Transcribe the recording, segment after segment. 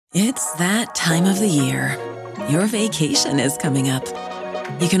It's that time of the year. Your vacation is coming up.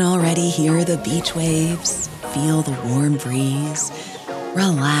 You can already hear the beach waves, feel the warm breeze,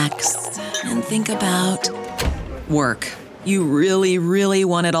 relax, and think about work. You really, really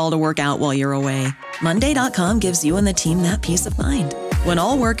want it all to work out while you're away. Monday.com gives you and the team that peace of mind. When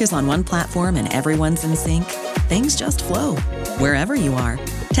all work is on one platform and everyone's in sync, things just flow. Wherever you are,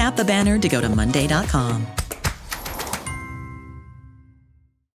 tap the banner to go to Monday.com.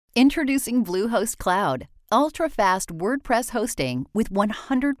 Introducing Bluehost Cloud, ultra-fast WordPress hosting with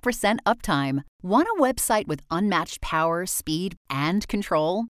 100% uptime. Want a website with unmatched power, speed, and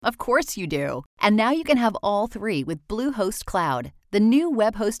control? Of course you do. And now you can have all three with Bluehost Cloud, the new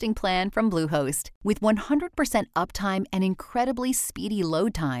web hosting plan from Bluehost. With 100% uptime and incredibly speedy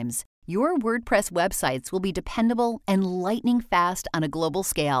load times, your WordPress websites will be dependable and lightning fast on a global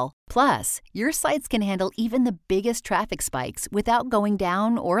scale. Plus, your sites can handle even the biggest traffic spikes without going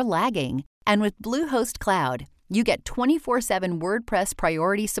down or lagging. And with Bluehost Cloud, you get 24/7 WordPress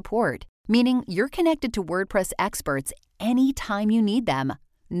priority support, meaning you're connected to WordPress experts anytime you need them.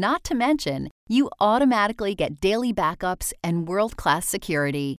 Not to mention, you automatically get daily backups and world-class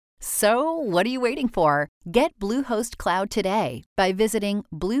security. So, what are you waiting for? Get Bluehost Cloud today by visiting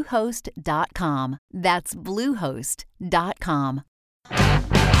Bluehost.com. That's Bluehost.com.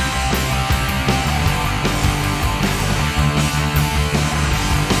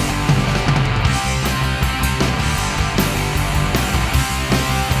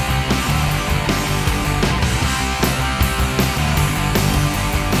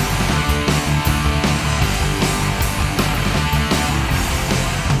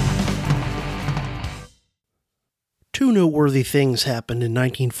 Two noteworthy things happened in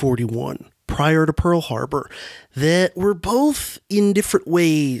 1941, prior to Pearl Harbor, that were both, in different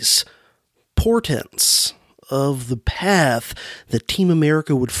ways, portents of the path that Team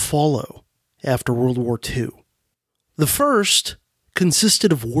America would follow after World War II. The first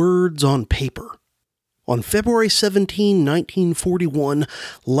consisted of words on paper. On February 17, 1941,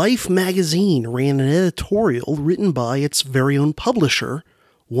 Life magazine ran an editorial written by its very own publisher,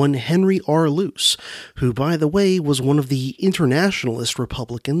 one Henry R. Luce, who, by the way, was one of the internationalist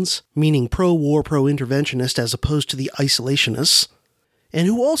Republicans, meaning pro-war, pro-interventionist as opposed to the isolationists, and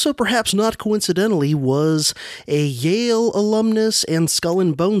who also, perhaps not coincidentally, was a Yale alumnus and Skull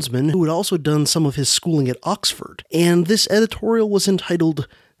and Bonesman who had also done some of his schooling at Oxford. And this editorial was entitled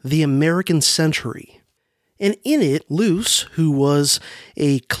The American Century. And in it, Luce, who was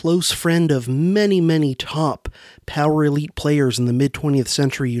a close friend of many, many top power elite players in the mid-20th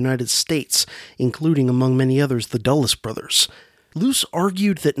century United States, including, among many others, the Dulles brothers, Luce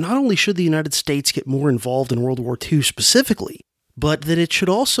argued that not only should the United States get more involved in World War II specifically, but that it should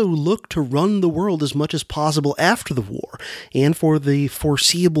also look to run the world as much as possible after the war and for the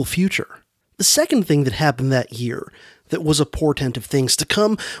foreseeable future. The second thing that happened that year that was a portent of things to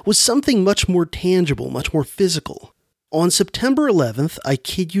come was something much more tangible, much more physical. On September 11th, I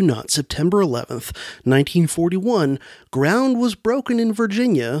kid you not, September 11th, 1941, ground was broken in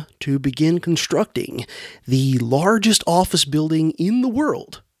Virginia to begin constructing the largest office building in the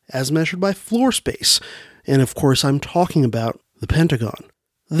world, as measured by floor space. And of course, I'm talking about the Pentagon.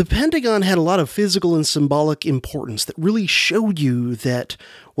 The Pentagon had a lot of physical and symbolic importance that really showed you that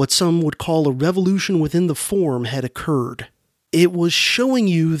what some would call a revolution within the form had occurred. It was showing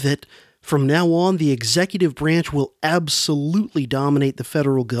you that from now on, the executive branch will absolutely dominate the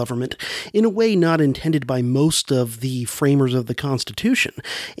federal government in a way not intended by most of the framers of the Constitution.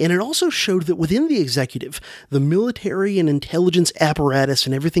 And it also showed that within the executive, the military and intelligence apparatus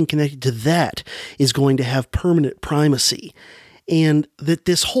and everything connected to that is going to have permanent primacy. And that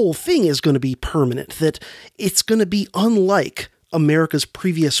this whole thing is going to be permanent, that it's going to be unlike America's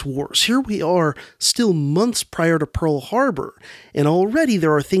previous wars. Here we are, still months prior to Pearl Harbor, and already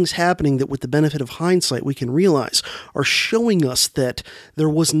there are things happening that, with the benefit of hindsight, we can realize are showing us that there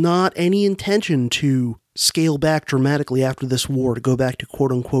was not any intention to scale back dramatically after this war, to go back to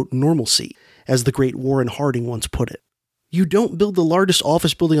quote-unquote normalcy, as the great Warren Harding once put it. You don't build the largest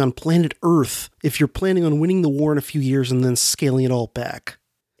office building on planet Earth if you're planning on winning the war in a few years and then scaling it all back.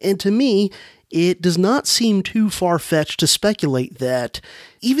 And to me, it does not seem too far-fetched to speculate that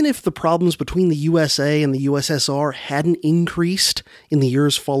even if the problems between the USA and the USSR hadn't increased in the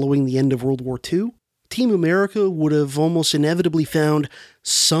years following the end of World War II, Team America would have almost inevitably found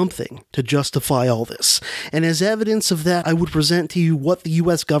something to justify all this. And as evidence of that, I would present to you what the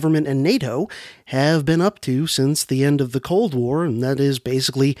US government and NATO have been up to since the end of the Cold War, and that is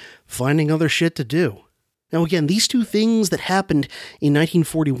basically finding other shit to do. Now again, these two things that happened in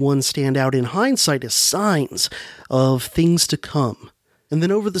 1941 stand out in hindsight as signs of things to come. And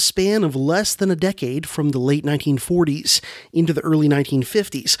then over the span of less than a decade, from the late 1940s into the early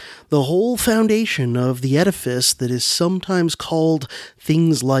 1950s, the whole foundation of the edifice that is sometimes called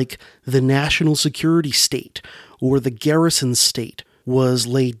things like the national security state or the Garrison state was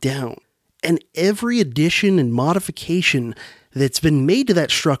laid down. And every addition and modification that's been made to that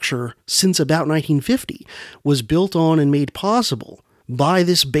structure since about 1950 was built on and made possible by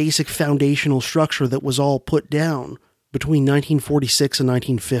this basic foundational structure that was all put down between 1946 and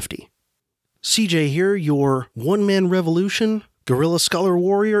 1950. CJ here, your one-man revolution, guerrilla scholar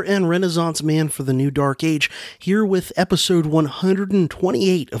warrior, and Renaissance man for the new dark age, here with episode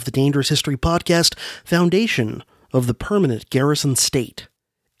 128 of the Dangerous History Podcast, Foundation of the Permanent Garrison State.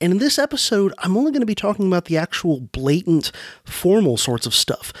 And in this episode, I'm only going to be talking about the actual blatant, formal sorts of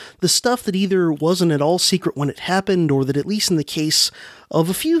stuff. The stuff that either wasn't at all secret when it happened, or that at least in the case of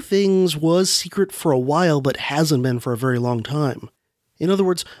a few things was secret for a while but hasn't been for a very long time. In other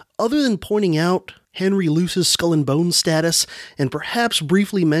words, other than pointing out Henry Luce's skull and bone status, and perhaps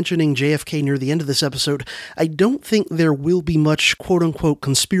briefly mentioning JFK near the end of this episode, I don't think there will be much quote-unquote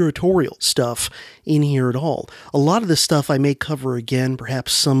conspiratorial stuff in here at all. A lot of this stuff I may cover again,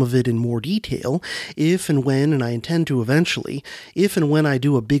 perhaps some of it in more detail, if and when, and I intend to eventually, if and when I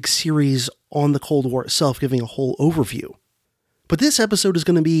do a big series on the Cold War itself, giving a whole overview. But this episode is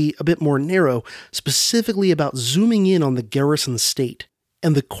going to be a bit more narrow, specifically about zooming in on the Garrison state,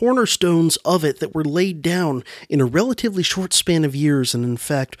 and the cornerstones of it that were laid down in a relatively short span of years, and in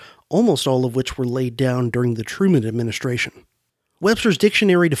fact, almost all of which were laid down during the Truman administration. Webster's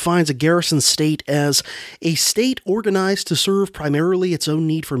dictionary defines a garrison state as a state organized to serve primarily its own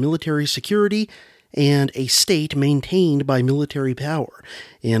need for military security, and a state maintained by military power.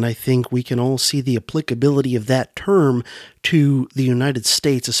 And I think we can all see the applicability of that term to the United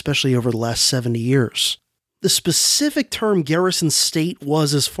States, especially over the last 70 years. The specific term garrison state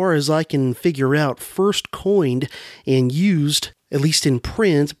was, as far as I can figure out, first coined and used, at least in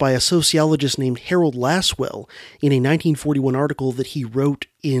print, by a sociologist named Harold Lasswell in a 1941 article that he wrote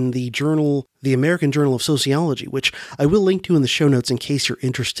in the journal, the American Journal of Sociology, which I will link to in the show notes in case you're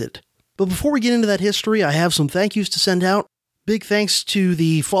interested. But before we get into that history, I have some thank yous to send out. Big thanks to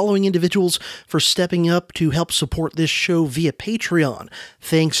the following individuals for stepping up to help support this show via Patreon.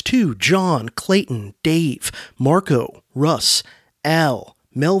 Thanks to John, Clayton, Dave, Marco, Russ, Al,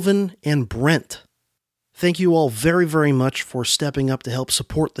 Melvin, and Brent. Thank you all very, very much for stepping up to help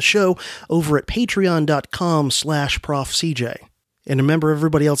support the show over at patreon.com/ProfCJ. And remember,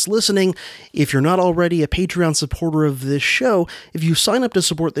 everybody else listening, if you're not already a Patreon supporter of this show, if you sign up to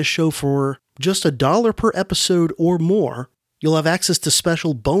support this show for just $1 per episode or more, you'll have access to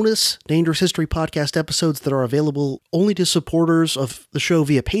special bonus Dangerous History Podcast episodes that are available only to supporters of the show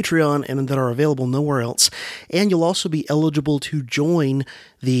via Patreon and that are available nowhere else. And you'll also be eligible to join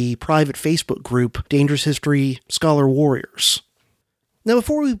the private Facebook group, Dangerous History Scholar Warriors. Now,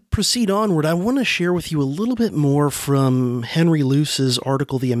 before we proceed onward, I want to share with you a little bit more from Henry Luce's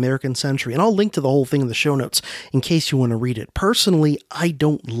article, The American Century, and I'll link to the whole thing in the show notes in case you want to read it. Personally, I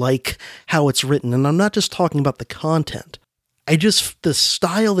don't like how it's written, and I'm not just talking about the content. The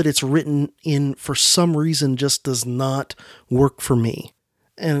style that it's written in, for some reason, just does not work for me.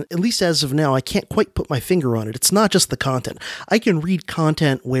 And at least as of now, I can't quite put my finger on it. It's not just the content. I can read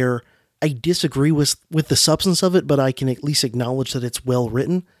content where I disagree with the substance of it, but I can at least acknowledge that it's well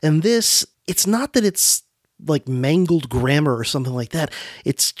written. And this, it's not that it's like mangled grammar or something like that.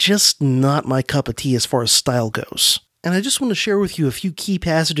 It's just not my cup of tea as far as style goes. And I just want to share with you a few key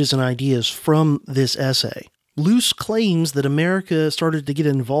passages and ideas from this essay. Luce claims that America started to get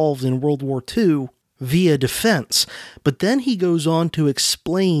involved in World War II via defense, but then he goes on to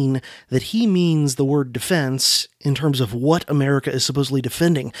explain that he means the word defense in terms of what America is supposedly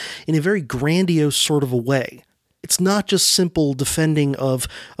defending in a very grandiose sort of a way. It's not just simple defending of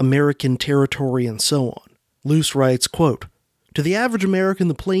American territory and so on. Luce writes, quote, "To the average American,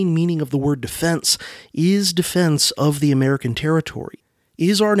 the plain meaning of the word defense is defense of the American territory.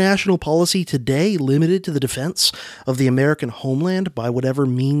 Is our national policy today limited to the defense of the American homeland by whatever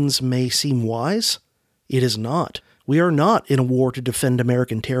means may seem wise? It is not. We are not in a war to defend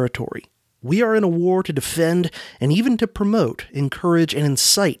American territory. We are in a war to defend and even to promote, encourage, and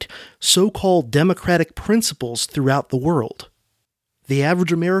incite so-called democratic principles throughout the world. The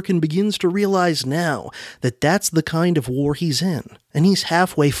average American begins to realize now that that's the kind of war he's in, and he's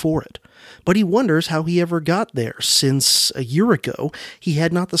halfway for it. But he wonders how he ever got there, since a year ago he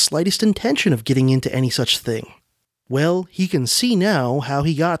had not the slightest intention of getting into any such thing. Well, he can see now how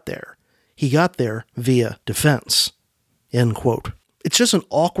he got there. He got there via defense." End quote. It's just an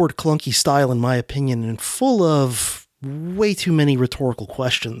awkward, clunky style, in my opinion, and full of way too many rhetorical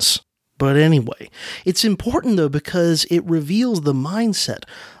questions. But anyway, it's important though because it reveals the mindset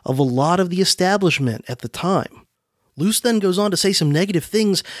of a lot of the establishment at the time. Luce then goes on to say some negative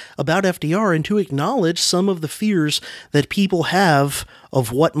things about FDR and to acknowledge some of the fears that people have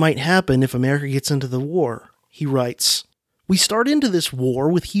of what might happen if America gets into the war. He writes, "We start into this war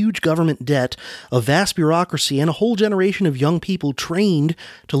with huge government debt, a vast bureaucracy, and a whole generation of young people trained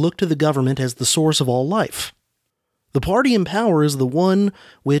to look to the government as the source of all life. The party in power is the one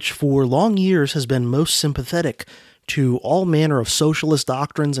which for long years has been most sympathetic to all manner of socialist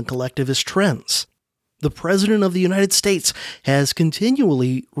doctrines and collectivist trends. The President of the United States has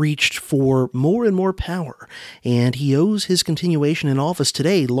continually reached for more and more power, and he owes his continuation in office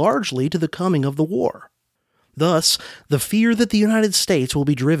today largely to the coming of the war. Thus, the fear that the United States will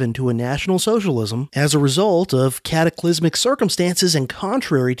be driven to a national socialism as a result of cataclysmic circumstances and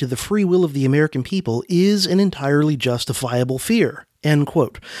contrary to the free will of the American people is an entirely justifiable fear." End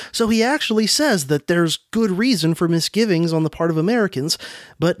quote. So he actually says that there's good reason for misgivings on the part of Americans,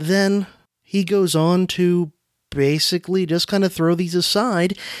 but then he goes on to basically just kind of throw these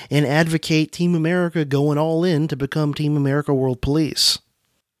aside and advocate Team America going all in to become Team America World Police.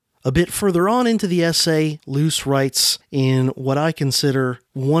 A bit further on into the essay, Luce writes in what I consider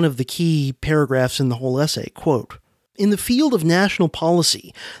one of the key paragraphs in the whole essay, quote, "In the field of national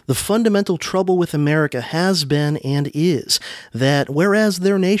policy, the fundamental trouble with America has been and is that whereas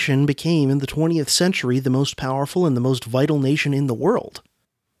their nation became in the 20th century the most powerful and the most vital nation in the world,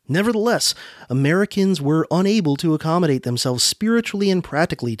 nevertheless, Americans were unable to accommodate themselves spiritually and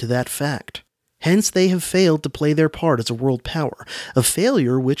practically to that fact. Hence, they have failed to play their part as a world power, a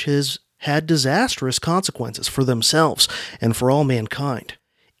failure which has had disastrous consequences for themselves and for all mankind.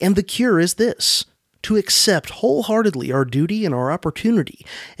 And the cure is this: to accept wholeheartedly our duty and our opportunity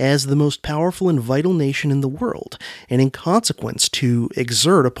as the most powerful and vital nation in the world, and in consequence to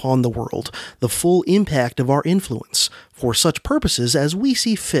exert upon the world the full impact of our influence for such purposes as we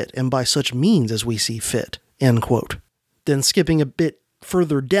see fit and by such means as we see fit." End quote. Then skipping a bit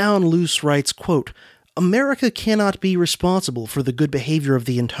further down, Luce writes, quote, "America cannot be responsible for the good behavior of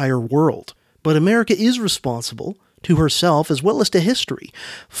the entire world, but America is responsible to herself as well as to history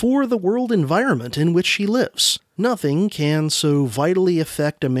for the world environment in which she lives. Nothing can so vitally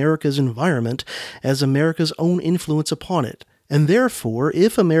affect America's environment as America's own influence upon it. And therefore,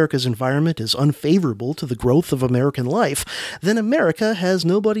 if America's environment is unfavorable to the growth of American life, then America has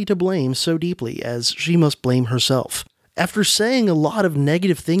nobody to blame so deeply as she must blame herself." After saying a lot of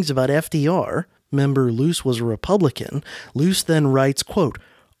negative things about FDR, remember Luce was a Republican, Luce then writes, quote,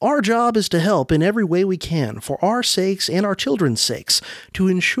 "Our job is to help in every way we can, for our sakes and our children's sakes, to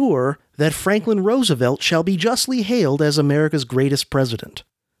ensure that Franklin Roosevelt shall be justly hailed as America's greatest president.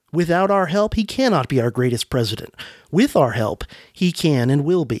 Without our help, he cannot be our greatest president. With our help, he can and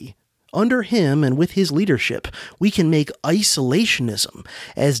will be. Under him and with his leadership, we can make isolationism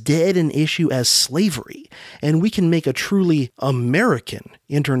as dead an issue as slavery, and we can make a truly American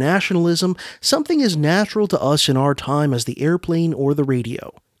internationalism something as natural to us in our time as the airplane or the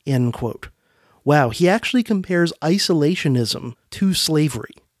radio." End quote. Wow, he actually compares isolationism to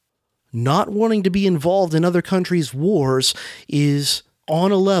slavery. Not wanting to be involved in other countries' wars is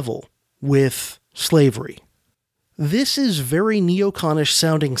on a level with slavery. This is very neoconish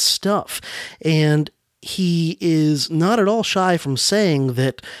sounding stuff, and he is not at all shy from saying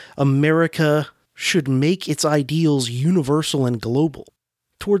that America should make its ideals universal and global.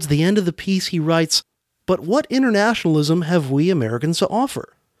 Towards the end of the piece, he writes, "But what internationalism have we Americans to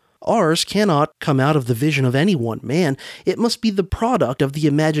offer? Ours cannot come out of the vision of any one man. It must be the product of the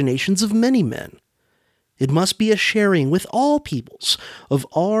imaginations of many men. It must be a sharing with all peoples of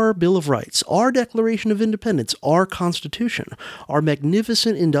our Bill of Rights, our Declaration of Independence, our Constitution, our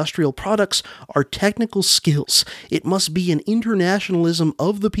magnificent industrial products, our technical skills. It must be an internationalism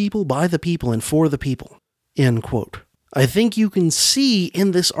of the people, by the people, and for the people." End quote. I think you can see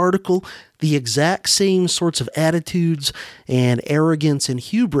in this article the exact same sorts of attitudes and arrogance and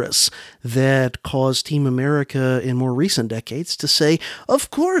hubris that caused Team America in more recent decades to say, of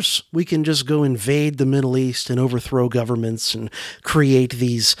course, we can just go invade the Middle East and overthrow governments and create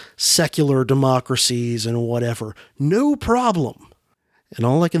these secular democracies and whatever. No problem. And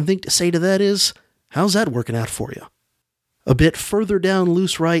all I can think to say to that is, how's that working out for you? A bit further down,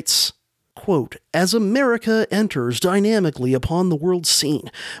 Luce writes, quote, "As America enters dynamically upon the world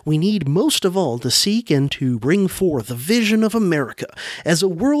scene, we need most of all to seek and to bring forth a vision of America as a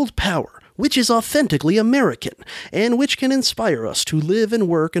world power which is authentically American and which can inspire us to live and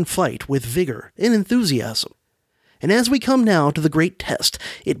work and fight with vigor and enthusiasm. And as we come now to the great test,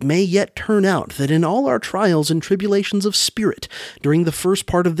 it may yet turn out that in all our trials and tribulations of spirit during the first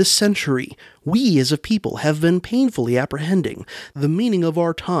part of this century, we as a people have been painfully apprehending the meaning of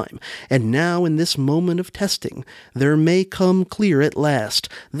our time, and now in this moment of testing, there may come clear at last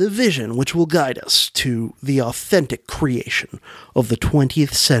the vision which will guide us to the authentic creation of the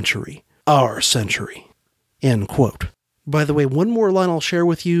 20th century, our century. End quote. By the way, one more line I'll share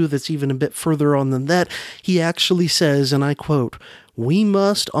with you that's even a bit further on than that. He actually says, and I quote, "We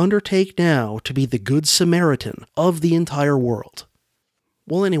must undertake now to be the Good Samaritan of the entire world."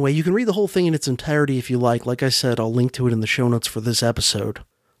 Well, anyway, you can read the whole thing in its entirety if you like. Like I said, I'll link to it in the show notes for this episode.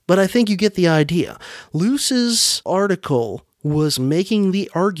 But I think you get the idea. Luce's article was making the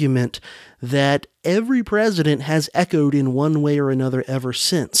argument that every president has echoed in one way or another ever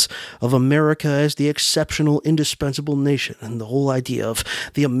since, of America as the exceptional, indispensable nation, and the whole idea of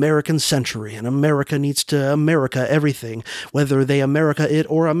the American century, and America needs to America everything, whether they America it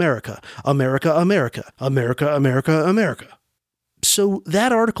or America. America, America. America, America, America. So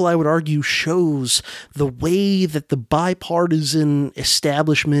that article, I would argue, shows the way that the bipartisan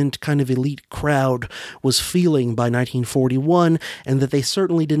establishment kind of elite crowd was feeling by 1941, and that they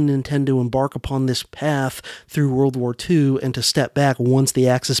certainly didn't intend to embark upon this path through World War II and to step back once the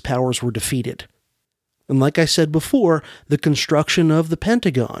Axis powers were defeated. And like I said before, the construction of the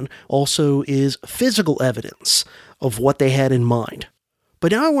Pentagon also is physical evidence of what they had in mind.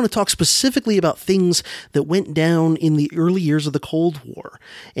 But now I want to talk specifically about things that went down in the early years of the Cold War,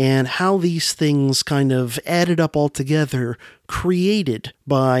 and how these things kind of added up all together, created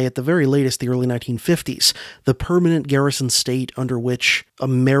by, at the very latest, the early 1950s, the permanent garrison state under which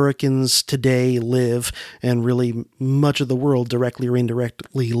Americans today live, and really much of the world directly or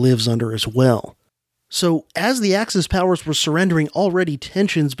indirectly lives under as well. So, as the Axis powers were surrendering, already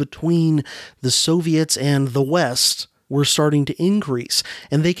tensions between the Soviets and the West were starting to increase,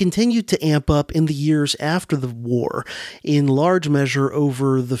 and they continued to amp up in the years after the war, in large measure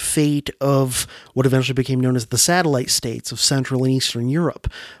over the fate of what eventually became known as the satellite states of Central and Eastern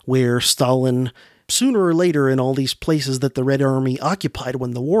Europe, where Stalin, sooner or later in all these places that the Red Army occupied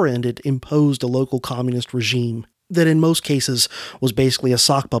when the war ended, imposed a local communist regime that in most cases was basically a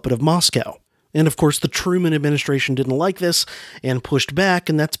sock puppet of Moscow. And of course, the Truman administration didn't like this and pushed back,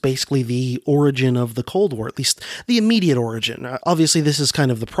 and that's basically the origin of the Cold War, at least the immediate origin. Obviously, this is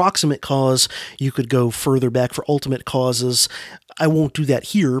kind of the proximate cause. You could go further back for ultimate causes. I won't do that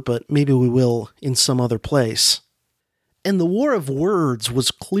here, but maybe we will in some other place. And the war of words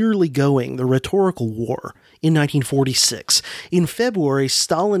was clearly going, the rhetorical war, in 1946. In February,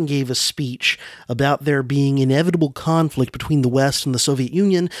 Stalin gave a speech about there being inevitable conflict between the West and the Soviet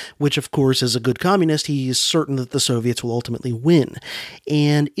Union, which, of course, as a good communist, he is certain that the Soviets will ultimately win.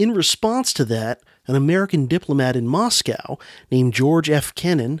 And in response to that, an American diplomat in Moscow named George F.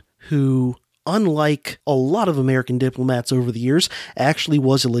 Kennan, who, unlike a lot of American diplomats over the years, actually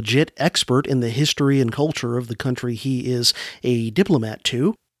was a legit expert in the history and culture of the country he is a diplomat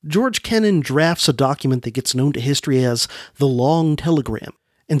to, George Kennan drafts a document that gets known to history as the Long Telegram,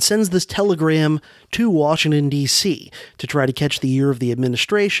 and sends this telegram to Washington, D.C. to try to catch the ear of the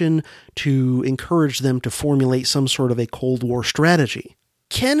administration, to encourage them to formulate some sort of a Cold War strategy.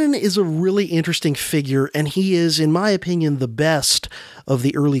 Kennan is a really interesting figure, and he is, in my opinion, the best of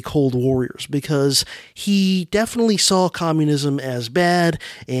the early Cold Warriors, because he definitely saw communism as bad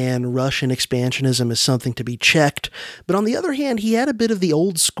and Russian expansionism as something to be checked. But on the other hand, he had a bit of the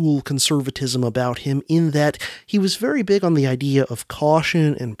old school conservatism about him, in that he was very big on the idea of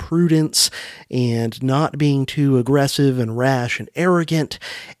caution and prudence and not being too aggressive and rash and arrogant,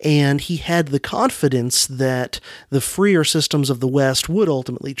 and he had the confidence that the freer systems of the West would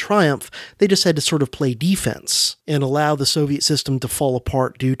ultimately triumph. They just had to sort of play defense and allow the Soviet system to fall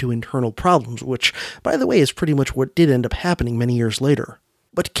apart due to internal problems, which, by the way, is pretty much what did end up happening many years later.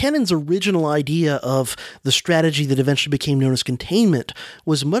 But Kennan's original idea of the strategy that eventually became known as containment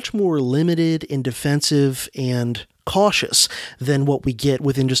was much more limited and defensive and cautious than what we get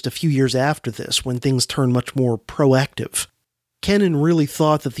within just a few years after this, when things turn much more proactive. Kennan really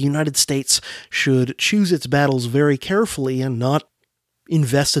thought that the United States should choose its battles very carefully and not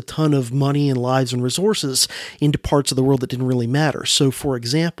invest a ton of money and lives and resources into parts of the world that didn't really matter. So, for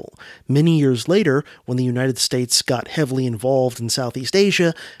example, many years later, when the United States got heavily involved in Southeast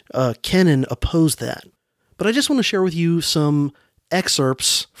Asia, Kennan opposed that. But I just want to share with you some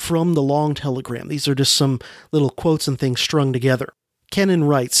excerpts from the Long Telegram. These are just some little quotes and things strung together. Kennan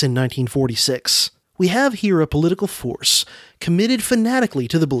writes in 1946, "We have here a political force committed fanatically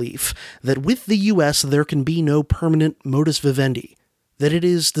to the belief that with the U.S. there can be no permanent modus vivendi. that it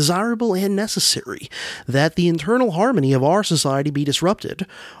is desirable and necessary that the internal harmony of our society be disrupted,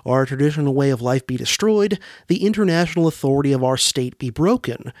 our traditional way of life be destroyed, the international authority of our state be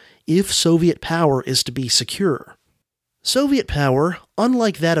broken, if Soviet power is to be secure. Soviet power,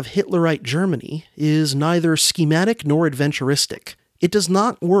 unlike that of Hitlerite Germany, is neither schematic nor adventuristic. It does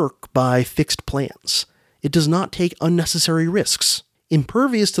not work by fixed plans. It does not take unnecessary risks.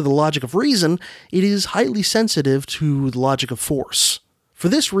 Impervious to the logic of reason, it is highly sensitive to the logic of force. For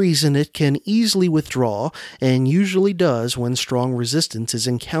this reason, it can easily withdraw, and usually does when strong resistance is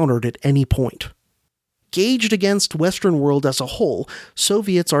encountered at any point. Gauged against Western world as a whole,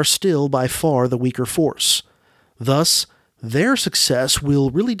 Soviets are still by far the weaker force. Thus, their success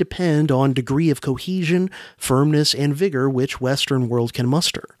will really depend on degree of cohesion, firmness, and vigor which Western world can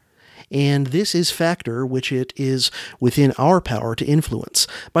muster. And this is factor which it is within our power to influence.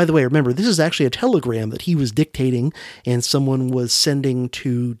 By the way, remember, this is actually a telegram that he was dictating and someone was sending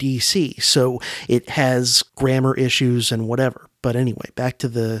to DC, so it has grammar issues and whatever. But anyway, back to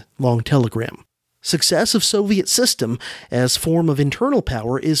the long telegram. Success of Soviet system as form of internal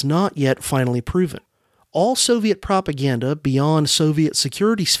power is not yet finally proven. All Soviet propaganda beyond Soviet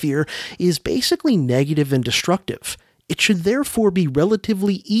security sphere is basically negative and destructive. It should therefore be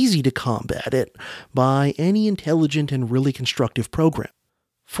relatively easy to combat it by any intelligent and really constructive program.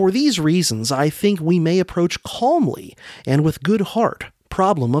 For these reasons, I think we may approach calmly and with good heart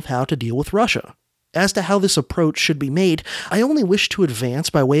problem of how to deal with Russia. As to how this approach should be made, I only wish to advance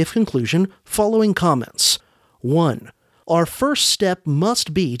by way of conclusion following comments. 1. Our first step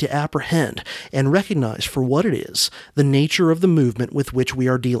must be to apprehend and recognize for what it is the nature of the movement with which we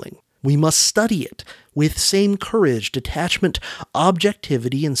are dealing. We must study it with same courage, detachment,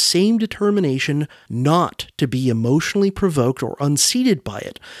 objectivity, and same determination not to be emotionally provoked or unseated by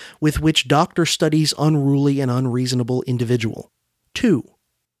it, with which Doctor studies unruly and unreasonable individual. 2.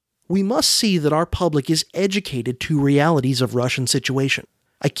 We must see that our public is educated to realities of Russian situation.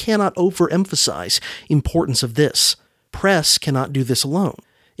 I cannot overemphasize importance of this. Press cannot do this alone.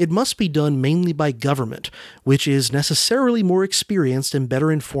 It must be done mainly by government, which is necessarily more experienced and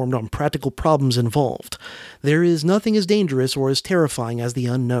better informed on practical problems involved. There is nothing as dangerous or as terrifying as the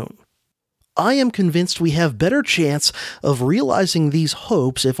unknown. I am convinced we have better chance of realizing these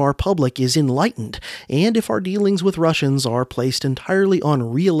hopes if our public is enlightened, and if our dealings with Russians are placed entirely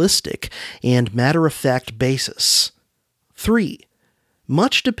on realistic and matter-of-fact basis. 3.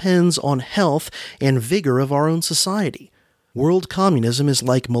 Much depends on health and vigor of our own society. World communism is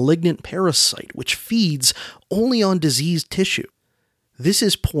like malignant parasite which feeds only on diseased tissue. This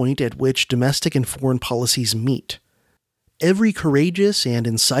is point at which domestic and foreign policies meet. Every courageous and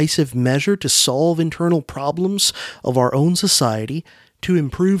incisive measure to solve internal problems of our own society, to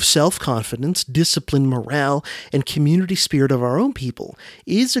improve self-confidence, discipline, morale, and community spirit of our own people,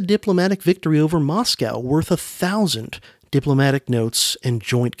 is a diplomatic victory over Moscow worth 1,000 diplomatic notes and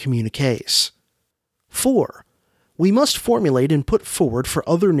joint communiques. 4. We must formulate and put forward for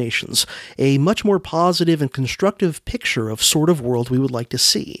other nations a much more positive and constructive picture of sort of world we would like to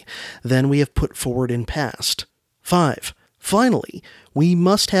see than we have put forward in past. 5. Finally, we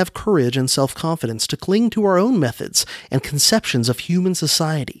must have courage and self-confidence to cling to our own methods and conceptions of human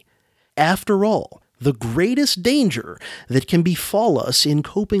society. After all, the greatest danger that can befall us in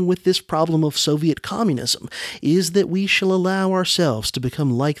coping with this problem of Soviet communism is that we shall allow ourselves to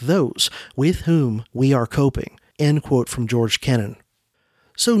become like those with whom we are coping. End quote from George Kennan.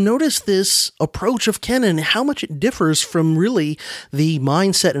 So notice this approach of Kennan, how much it differs from really the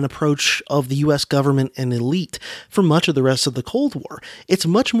mindset and approach of the U.S. government and elite for much of the rest of the Cold War. It's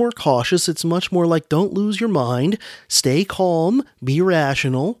much more cautious. It's much more like, don't lose your mind, stay calm, be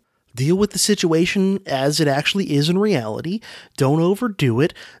rational, deal with the situation as it actually is in reality, don't overdo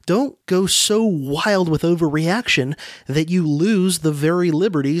it, don't go so wild with overreaction that you lose the very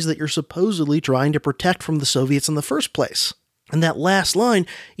liberties that you're supposedly trying to protect from the Soviets in the first place. And that last line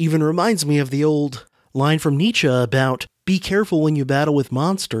even reminds me of the old line from Nietzsche about, be careful when you battle with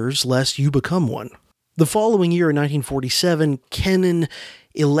monsters, lest you become one. The following year, in 1947, Kennan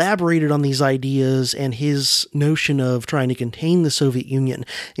elaborated on these ideas and his notion of trying to contain the Soviet Union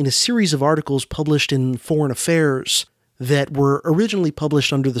in a series of articles published in Foreign Affairs that were originally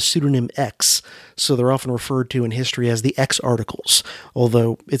published under the pseudonym X, so they're often referred to in history as the X articles,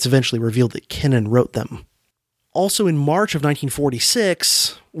 although it's eventually revealed that Kennan wrote them. Also in March of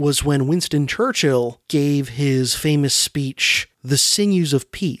 1946 was when Winston Churchill gave his famous speech, The Sinews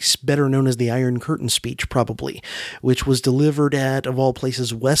of Peace, better known as the Iron Curtain speech probably, which was delivered at, of all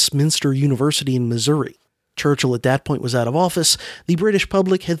places, Westminster University in Missouri. Churchill at that point was out of office, the British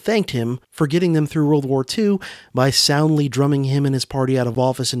public had thanked him for getting them through World War II by soundly drumming him and his party out of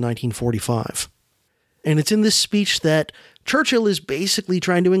office in 1945. And it's in this speech that Churchill is basically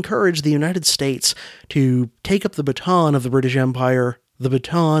trying to encourage the United States to take up the baton of the British Empire, the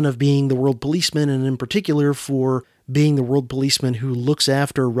baton of being the world policeman, and in particular for being the world policeman who looks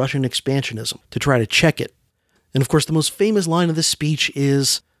after Russian expansionism, to try to check it. And of course, the most famous line of this speech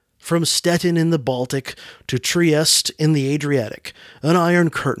is, "From Stettin in the Baltic to Trieste in the Adriatic, an iron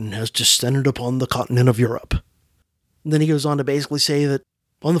curtain has descended upon the continent of Europe." And then he goes on to basically say that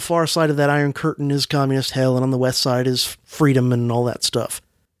on the far side of that iron curtain is communist hell, and on the west side is freedom and all that stuff.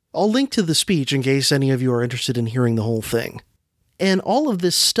 I'll link to the speech in case any of you are interested in hearing the whole thing. And all of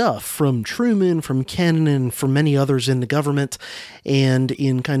this stuff from Truman, from Kennan, and from many others in the government and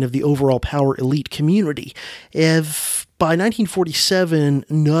in kind of the overall power elite community have, by 1947,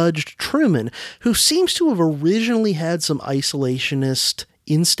 nudged Truman, who seems to have originally had some isolationist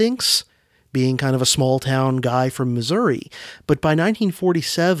instincts, being kind of a small-town guy from Missouri. But by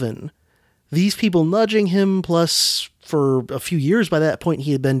 1947, these people nudging him, plus for a few years by that point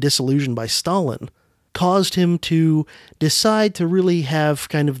he had been disillusioned by Stalin, caused him to decide to really have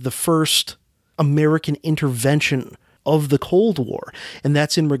kind of the first American intervention of the Cold War, and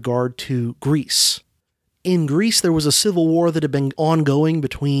that's in regard to Greece. In Greece, there was a civil war that had been ongoing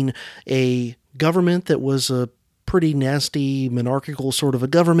between a government that was a pretty nasty monarchical sort of a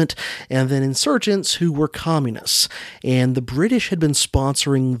government, and then insurgents who were communists. And the British had been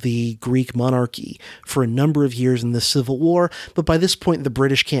sponsoring the Greek monarchy for a number of years in this civil war, but by this point the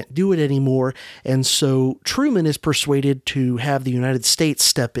British can't do it anymore, and so Truman is persuaded to have the United States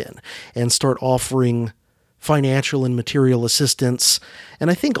step in and start offering financial and material assistance,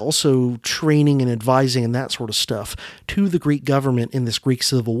 and I think also training and advising and that sort of stuff to the Greek government in this Greek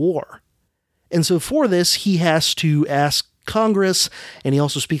civil war. And so for this, he has to ask Congress, and he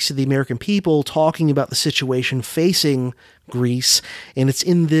also speaks to the American people, talking about the situation facing Greece, and it's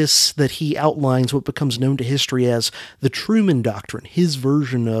in this that he outlines what becomes known to history as the Truman Doctrine, his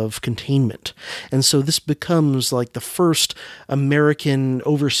version of containment. And so this becomes like the first American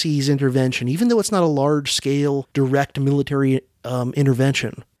overseas intervention, even though it's not a large-scale, direct military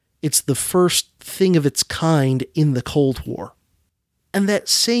intervention. It's the first thing of its kind in the Cold War. And that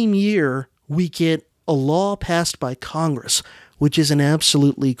same year, we get a law passed by Congress, which is an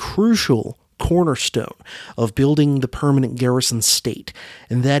absolutely crucial cornerstone of building the permanent garrison state,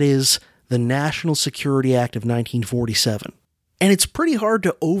 and that is the National Security Act of 1947. And it's pretty hard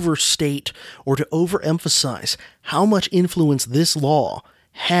to overstate or to overemphasize how much influence this law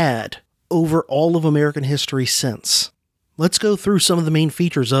had over all of American history since. Let's go through some of the main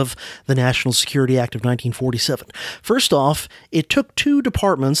features of the National Security Act of 1947. First off, it took two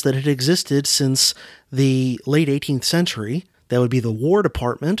departments that had existed since the late 18th century. That would be the War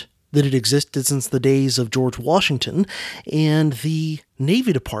Department, that had existed since the days of George Washington, and the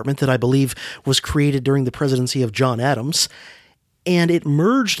Navy Department that I believe was created during the presidency of John Adams. And it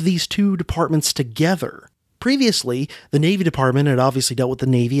merged these two departments together. Previously, the Navy Department had obviously dealt with the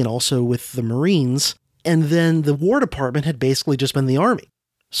Navy and also with the Marines, and then the War Department had basically just been the Army.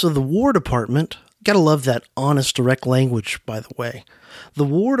 So the War Department, gotta love that honest, direct language, by the way. The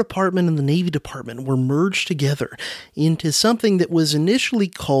War Department and the Navy Department were merged together into something that was initially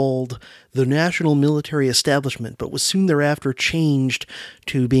called the National Military Establishment, but was soon thereafter changed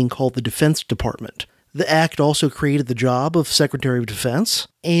to being called the Defense Department. The Act also created the job of Secretary of Defense,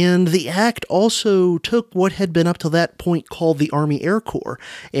 and the Act also took what had been up to that point called the Army Air Corps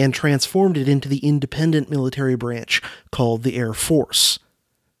and transformed it into the independent military branch called the Air Force.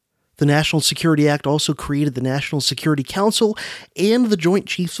 The National Security Act also created the National Security Council and the Joint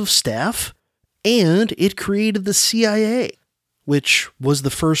Chiefs of Staff, and it created the CIA, which was the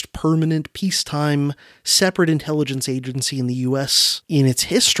first permanent peacetime separate intelligence agency in the U.S. in its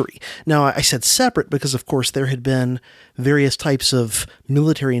history. Now, I said separate because, of course, there had been various types of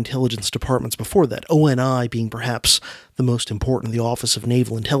military intelligence departments before that, ONI being perhaps the most important, the Office of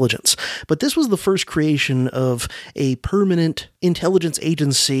Naval Intelligence. But this was the first creation of a permanent intelligence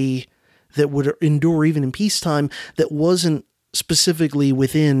agency that would endure even in peacetime that wasn't specifically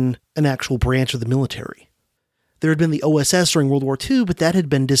within an actual branch of the military. There had been the OSS during World War II, but that had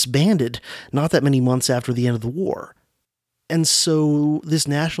been disbanded not that many months after the end of the war. And so this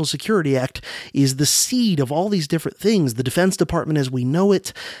National Security Act is the seed of all these different things. The Defense Department as we know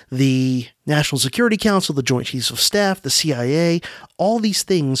it, the National Security Council, the Joint Chiefs of Staff, the CIA, all these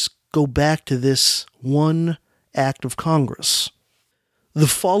things go back to this one act of Congress. The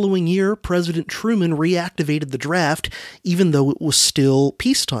following year, President Truman reactivated the draft, even though it was still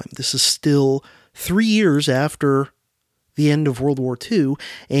peacetime. This is still 3 years after the end of World War II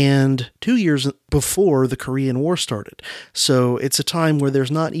and 2 years before the Korean War started. So it's a time where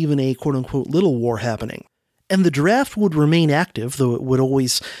there's not even a quote-unquote little war happening. And the draft would remain active, though it would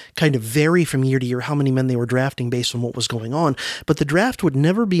always kind of vary from year to year how many men they were drafting based on what was going on, but the draft would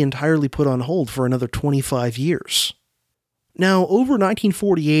never be entirely put on hold for another 25 years. Now, over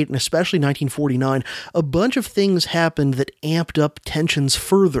 1948 and especially 1949, a bunch of things happened that amped up tensions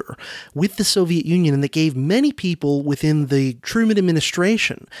further with the Soviet Union and that gave many people within the Truman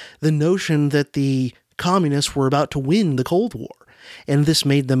administration the notion that the communists were about to win the Cold War. And this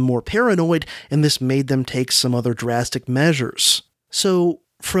made them more paranoid, and this made them take some other drastic measures. So,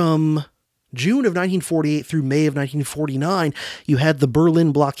 from June of 1948 through May of 1949, you had the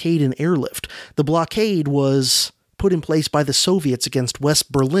Berlin blockade and airlift. The blockade was put in place by the Soviets against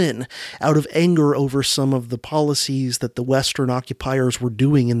West Berlin out of anger over some of the policies that the Western occupiers were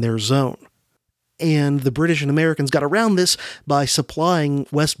doing in their zone. And the British and Americans got around this by supplying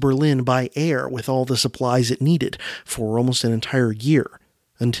West Berlin by air with all the supplies it needed for almost an entire year,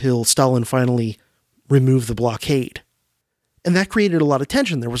 until Stalin finally removed the blockade. And that created a lot of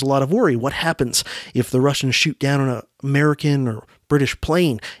tension. There was a lot of worry. What happens if the Russians shoot down an American or British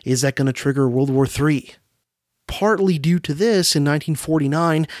plane? Is that going to trigger World War III? Partly due to this, in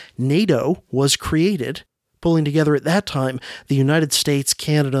 1949, NATO was created, pulling together at that time the United States,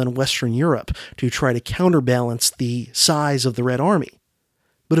 Canada, and Western Europe to try to counterbalance the size of the Red Army.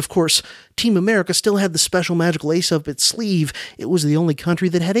 But of course, Team America still had the special magical ace up its sleeve. It was the only country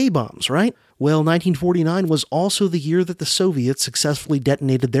that had A-bombs, right? Well, 1949 was also the year that the Soviets successfully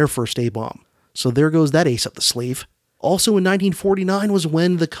detonated their first A-bomb. So there goes that ace up the sleeve. Also in 1949 was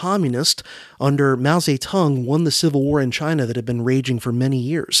when the communists, under Mao Zedong, won the civil war in China that had been raging for many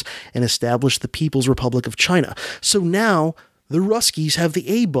years and established the People's Republic of China. So now the Ruskies have the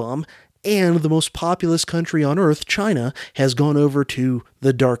A-bomb, and the most populous country on earth, China, has gone over to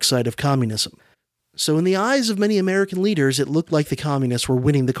the dark side of communism. So in the eyes of many American leaders, it looked like the communists were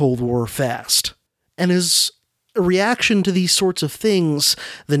winning the Cold War fast. And as a reaction to these sorts of things,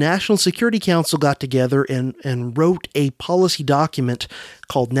 the National Security Council got together and wrote a policy document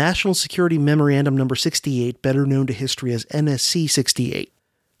called National Security Memorandum No. 68, better known to history as NSC 68,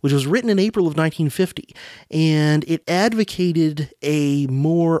 which was written in April of 1950, and it advocated a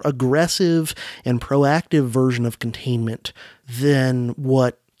more aggressive and proactive version of containment than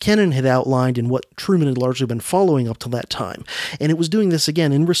what Kennan had outlined and what Truman had largely been following up till that time. And it was doing this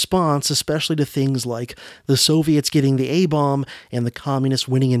again in response, especially to things like the Soviets getting the A-bomb and the communists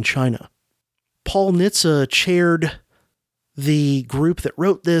winning in China. Paul Nitze chaired the group that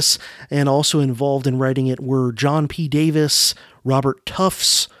wrote this, and also involved in writing it were John P. Davis, Robert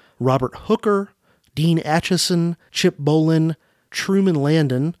Tufts, Robert Hooker, Dean Acheson, Chip Bolin, Truman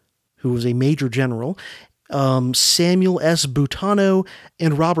Landon, who was a major general, Samuel S. Boutano,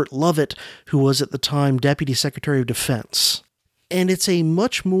 and Robert Lovett, who was at the time Deputy Secretary of Defense. And it's a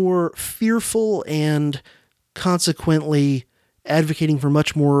much more fearful and consequently advocating for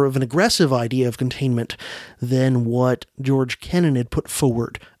much more of an aggressive idea of containment than what George Kennan had put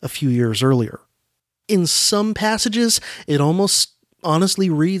forward a few years earlier. In some passages, it almost honestly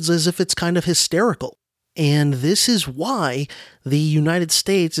reads as if it's kind of hysterical. And this is why the United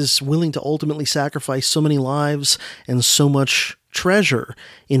States is willing to ultimately sacrifice so many lives and so much treasure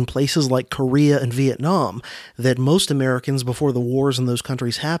in places like Korea and Vietnam that most Americans, before the wars in those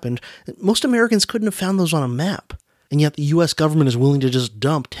countries happened, most Americans couldn't have found those on a map. And yet the U.S. government is willing to just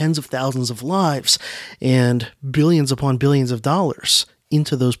dump tens of thousands of lives and billions upon billions of dollars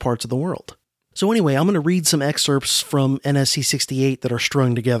into those parts of the world. So anyway, I'm going to read some excerpts from NSC 68 that are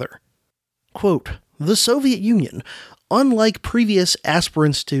strung together. Quote, "The Soviet Union, unlike previous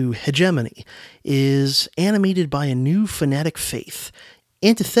aspirants to hegemony, is animated by a new fanatic faith,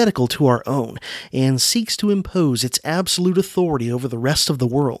 antithetical to our own, and seeks to impose its absolute authority over the rest of the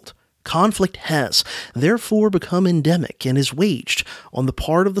world. Conflict has, therefore, become endemic and is waged on the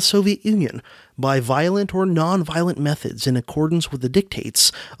part of the Soviet Union by violent or non-violent methods in accordance with the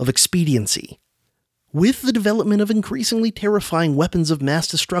dictates of expediency. With the development of increasingly terrifying weapons of mass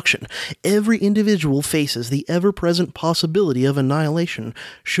destruction, every individual faces the ever-present possibility of annihilation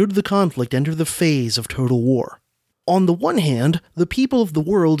should the conflict enter the phase of total war. On the one hand, the people of the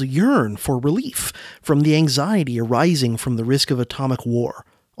world yearn for relief from the anxiety arising from the risk of atomic war.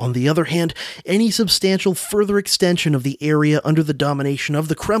 On the other hand, any substantial further extension of the area under the domination of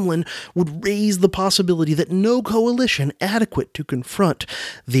the Kremlin would raise the possibility that no coalition adequate to confront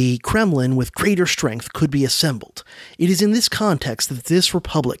the Kremlin with greater strength could be assembled. It is in this context that this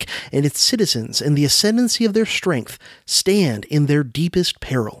republic and its citizens and the ascendancy of their strength stand in their deepest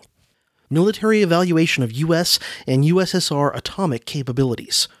peril. Military evaluation of U.S. and USSR atomic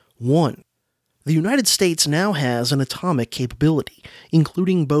capabilities. 1. The United States now has an atomic capability,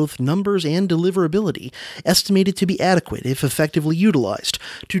 including both numbers and deliverability, estimated to be adequate if effectively utilized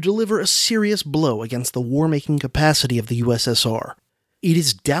to deliver a serious blow against the war-making capacity of the USSR. It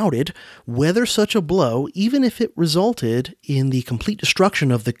is doubted whether such a blow, even if it resulted in the complete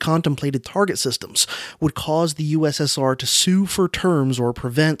destruction of the contemplated target systems, would cause the USSR to sue for terms or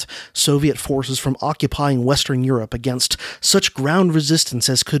prevent Soviet forces from occupying Western Europe against such ground resistance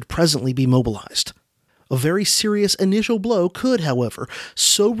as could presently be mobilized. A very serious initial blow could, however,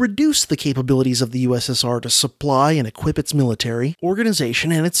 so reduce the capabilities of the USSR to supply and equip its military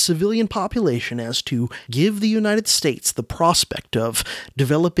organization and its civilian population as to give the United States the prospect of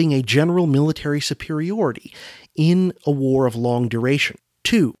developing a general military superiority in a war of long duration.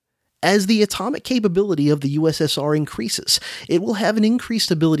 2. As the atomic capability of the USSR increases, it will have an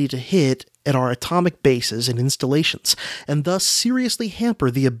increased ability to hit at our atomic bases and installations, and thus seriously hamper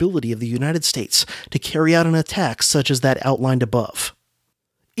the ability of the United States to carry out an attack such as that outlined above.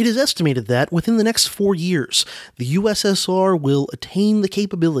 It is estimated that, within the next 4 years, the USSR will attain the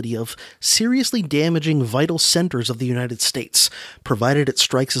capability of seriously damaging vital centers of the United States, provided it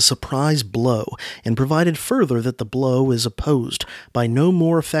strikes a surprise blow, and provided further that the blow is opposed by no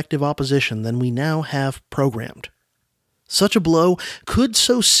more effective opposition than we now have programmed. Such a blow could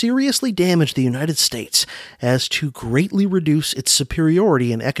so seriously damage the United States as to greatly reduce its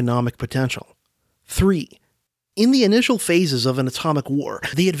superiority and economic potential. 3. In the initial phases of an atomic war,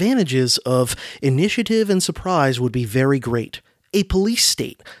 the advantages of initiative and surprise would be very great. A police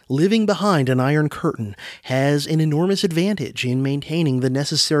state living behind an iron curtain has an enormous advantage in maintaining the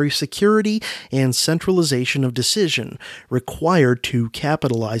necessary security and centralization of decision required to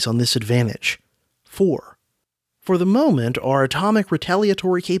capitalize on this advantage. 4. For the moment, our atomic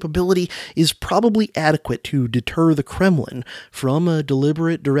retaliatory capability is probably adequate to deter the Kremlin from a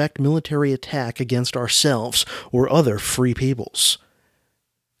deliberate direct military attack against ourselves or other free peoples.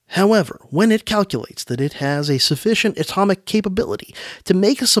 However, when it calculates that it has a sufficient atomic capability to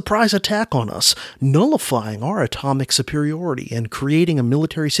make a surprise attack on us, nullifying our atomic superiority and creating a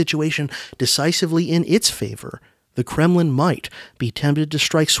military situation decisively in its favor, the Kremlin might be tempted to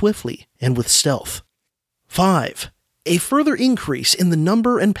strike swiftly and with stealth. 5. A further increase in the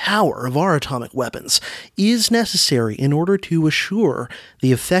number and power of our atomic weapons is necessary in order to assure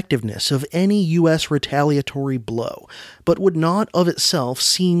the effectiveness of any U.S. retaliatory blow, but would not of itself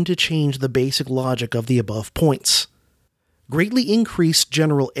seem to change the basic logic of the above points. Greatly increased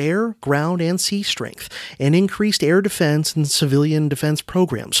general air, ground, and sea strength, and increased air defense and civilian defense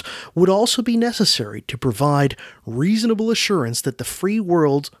programs would also be necessary to provide reasonable assurance that the free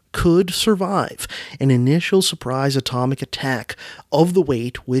world could survive an initial surprise atomic attack of the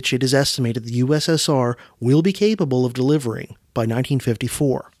weight which it is estimated the USSR will be capable of delivering by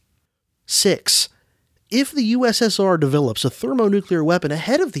 1954. 6. If the USSR develops a thermonuclear weapon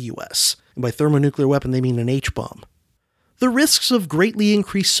ahead of the US, and by thermonuclear weapon they mean an H-bomb, the risks of greatly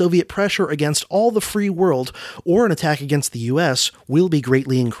increased Soviet pressure against all the free world or an attack against the US will be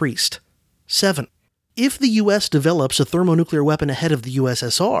greatly increased. 7. If the US develops a thermonuclear weapon ahead of the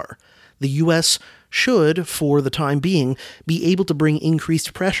USSR, the US should, for the time being, be able to bring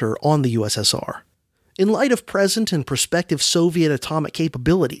increased pressure on the USSR. In light of present and prospective Soviet atomic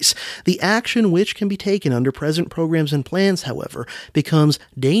capabilities, the action which can be taken under present programs and plans, however, becomes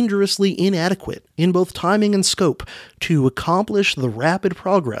dangerously inadequate in both timing and scope to accomplish the rapid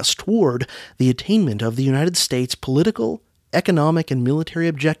progress toward the attainment of the United States' political, economic, and military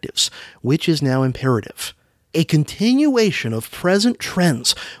objectives, which is now imperative. A continuation of present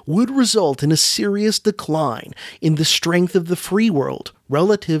trends would result in a serious decline in the strength of the free world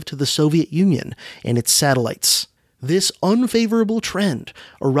relative to the Soviet Union and its satellites. This unfavorable trend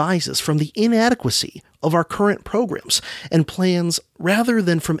arises from the inadequacy of our current programs and plans rather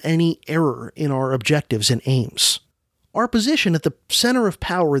than from any error in our objectives and aims. Our position at the center of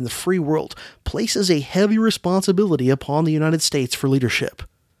power in the free world places a heavy responsibility upon the United States for leadership.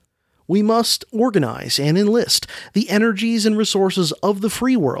 We must organize and enlist the energies and resources of the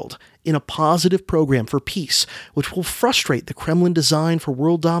free world in a positive program for peace, which will frustrate the Kremlin design for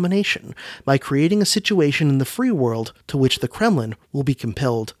world domination by creating a situation in the free world to which the Kremlin will be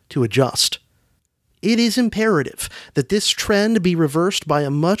compelled to adjust. It is imperative that this trend be reversed by a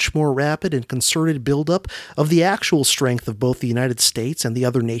much more rapid and concerted buildup of the actual strength of both the United States and the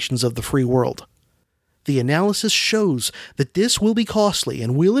other nations of the free world. The analysis shows that this will be costly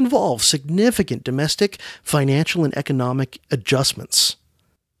and will involve significant domestic, financial, and economic adjustments.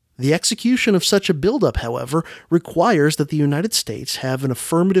 The execution of such a buildup, however, requires that the United States have an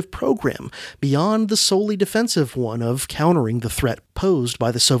affirmative program beyond the solely defensive one of countering the threat posed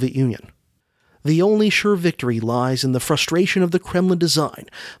by the Soviet Union. The only sure victory lies in the frustration of the Kremlin design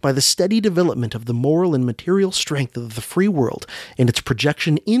by the steady development of the moral and material strength of the free world and its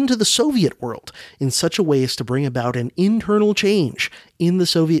projection into the Soviet world in such a way as to bring about an internal change in the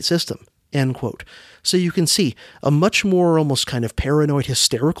Soviet system." End quote. So you can see a much more almost kind of paranoid,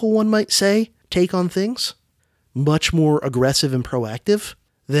 hysterical, one might say, take on things. Much more aggressive and proactive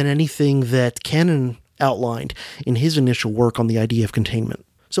than anything that Kennan outlined in his initial work on the idea of containment.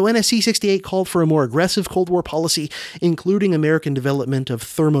 So NSC 68 called for a more aggressive Cold War policy, including American development of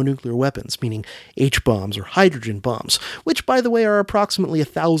thermonuclear weapons, meaning H-bombs or hydrogen bombs, which, by the way, are approximately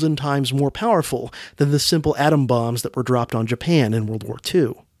 1,000 times more powerful than the simple atom bombs that were dropped on Japan in World War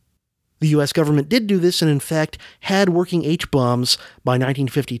II. The U.S. government did do this and, in fact, had working H-bombs by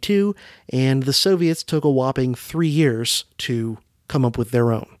 1952, and the Soviets took a whopping 3 years to come up with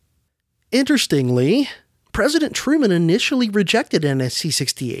their own. Interestingly, President Truman initially rejected NSC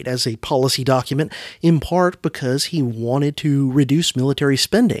 68 as a policy document, in part because he wanted to reduce military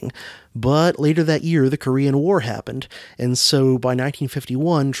spending. But later that year, the Korean War happened, and so by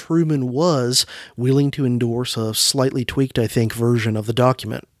 1951, Truman was willing to endorse a slightly tweaked, I think, version of the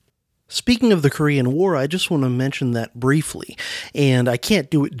document. Speaking of the Korean War, I just want to mention that briefly, and I can't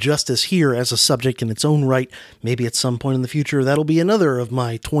do it justice here as a subject in its own right. Maybe at some point in the future that'll be another of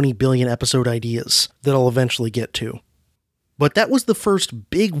my 20 billion episode ideas that I'll eventually get to. But that was the first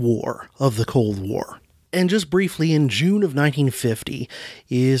big war of the Cold War. And just briefly, in June of 1950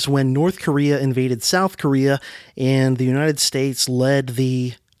 is when North Korea invaded South Korea, and the United States led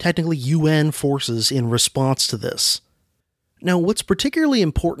the technically UN forces in response to this. Now, what's particularly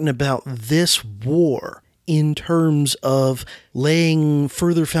important about this war in terms of laying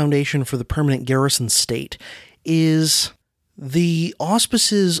further foundation for the permanent garrison state is the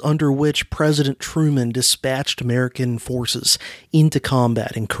auspices under which President Truman dispatched American forces into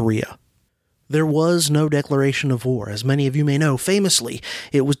combat in Korea. There was no declaration of war. As many of you may know, famously,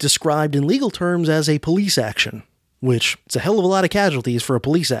 it was described in legal terms as a police action, which is a hell of a lot of casualties for a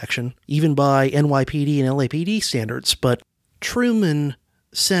police action, even by NYPD and LAPD standards, but Truman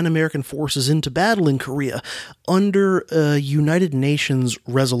sent American forces into battle in Korea under a United Nations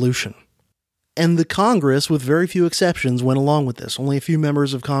resolution. And the Congress, with very few exceptions, went along with this. Only a few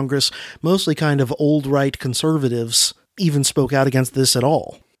members of Congress, mostly kind of old-right conservatives, even spoke out against this at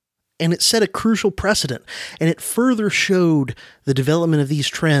all. And it set a crucial precedent, and it further showed the development of these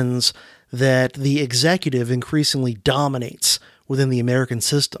trends that the executive increasingly dominates within the American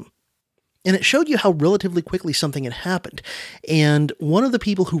system. And it showed you how relatively quickly something had happened. And one of the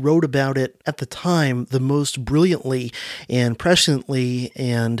people who wrote about it at the time the most brilliantly and presciently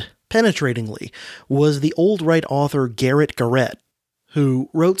and penetratingly was the old right author Garrett,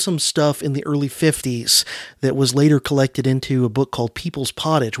 who wrote some stuff in the early 50s that was later collected into a book called People's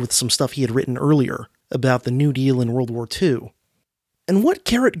Pottage with some stuff he had written earlier about the New Deal in World War II. And what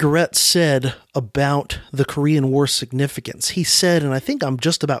Garrett said about the Korean War's significance, he said, and I think I'm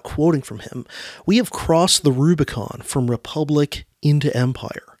just about quoting from him, "We have crossed the Rubicon from republic into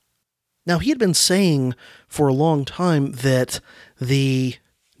empire." Now, he had been saying for a long time that the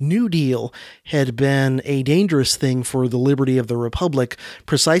New Deal had been a dangerous thing for the liberty of the republic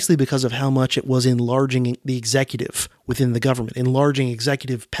precisely because of how much it was enlarging the executive within the government, enlarging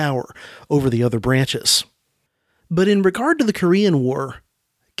executive power over the other branches. But in regard to the Korean War,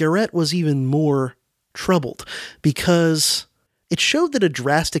 Garrett was even more troubled because it showed that a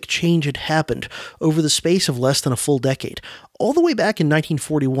drastic change had happened over the space of less than a full decade. All the way back in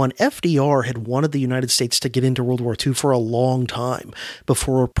 1941, FDR had wanted the United States to get into World War II for a long time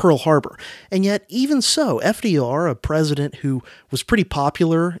before Pearl Harbor. And yet, even so, FDR, a president who was pretty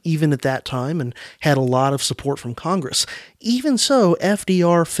popular even at that time and had a lot of support from Congress, even so,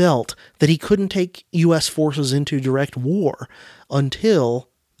 FDR felt that he couldn't take U.S. forces into direct war until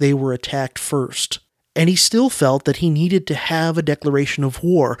they were attacked first. And he still felt that he needed to have a declaration of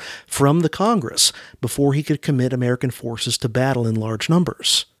war from the Congress before he could commit American forces to battle in large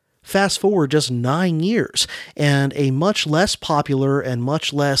numbers. Fast forward just 9 years, and a much less popular and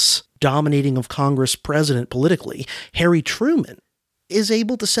much less dominating of Congress president politically, Harry Truman, is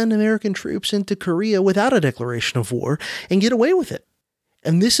able to send American troops into Korea without a declaration of war and get away with it.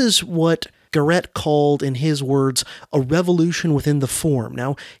 And this is what Garrett called, in his words, a revolution within the form.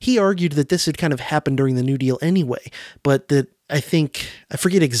 Now, he argued that this had kind of happened during the New Deal anyway, but that I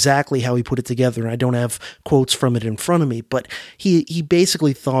forget exactly how he put it together, and I don't have quotes from it in front of me, but he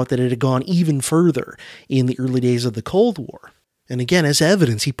basically thought that it had gone even further in the early days of the Cold War. And again, as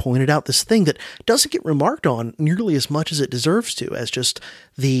evidence, he pointed out this thing that doesn't get remarked on nearly as much as it deserves to, as just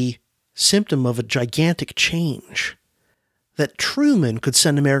the symptom of a gigantic change. That Truman could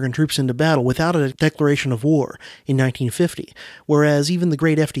send American troops into battle without a declaration of war in 1950, whereas even the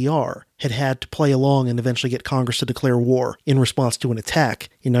great FDR had to play along and eventually get Congress to declare war in response to an attack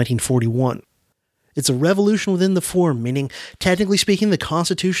in 1941. It's a revolution within the form, meaning, technically speaking, the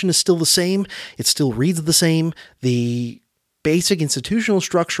Constitution is still the same, it still reads the same, the basic institutional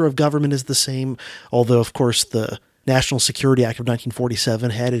structure of government is the same, although, of course, the National Security Act of 1947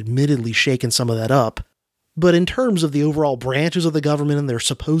 had admittedly shaken some of that up. But in terms of the overall branches of the government and their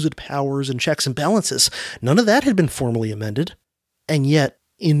supposed powers and checks and balances, none of that had been formally amended. And yet,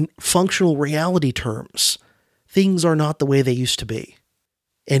 in functional reality terms, things are not the way they used to be.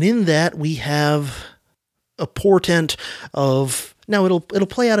 And in that, we have a portent of, now it'll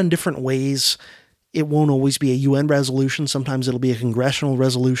play out in different ways. It won't always be a UN resolution. Sometimes it'll be a congressional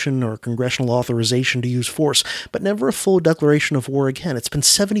resolution or a congressional authorization to use force, but never a full declaration of war again. It's been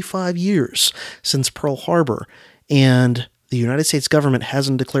 75 years since Pearl Harbor, and the United States government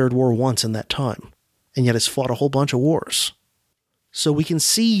hasn't declared war once in that time, and yet has fought a whole bunch of wars. So we can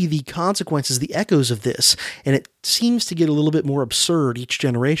see the consequences, the echoes of this, and it seems to get a little bit more absurd each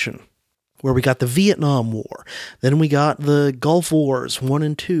generation. Where we got the Vietnam War, then we got the Gulf Wars 1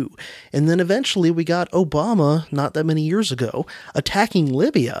 and 2, and then eventually we got Obama, not that many years ago, attacking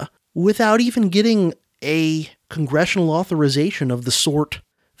Libya without even getting a congressional authorization of the sort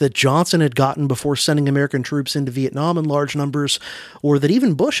that Johnson had gotten before sending American troops into Vietnam in large numbers, or that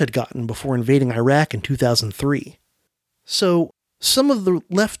even Bush had gotten before invading Iraq in 2003. So, some of the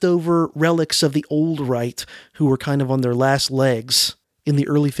leftover relics of the old right, who were kind of on their last legs in the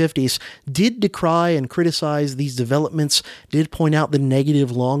early 50s, did decry and criticize these developments, did point out the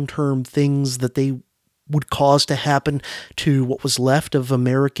negative long-term things that they would cause to happen to what was left of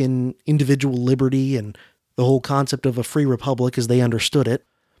American individual liberty and the whole concept of a free republic as they understood it.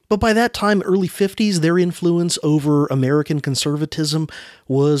 But by that time, early 50s, their influence over American conservatism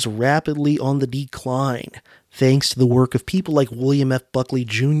was rapidly on the decline, thanks to the work of people like William F. Buckley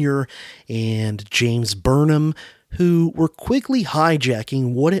Jr. and James Burnham, who were quickly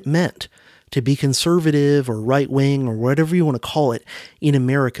hijacking what it meant to be conservative or right-wing or whatever you want to call it in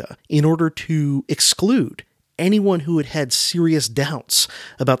America in order to exclude anyone who had had serious doubts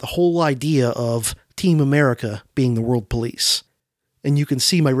about the whole idea of Team America being the world police. And you can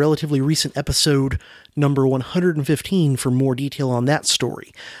see my relatively recent episode, number 115, for more detail on that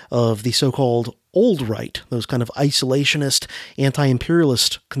story of the so-called old right, those kind of isolationist,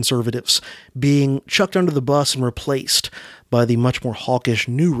 anti-imperialist conservatives, being chucked under the bus and replaced by the much more hawkish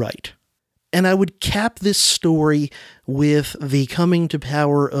new right. And I would cap this story with the coming to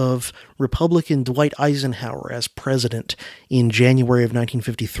power of Republican Dwight Eisenhower as president in January of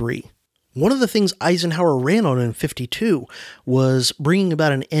 1953. One of the things Eisenhower ran on in 52 was bringing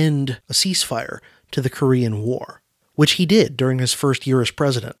about an end, a ceasefire, to the Korean War, which he did during his first year as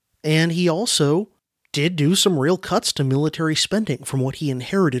president. And he also did do some real cuts to military spending from what he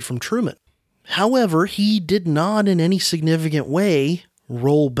inherited from Truman. However, he did not in any significant way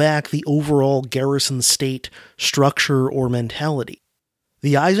roll back the overall garrison state structure or mentality.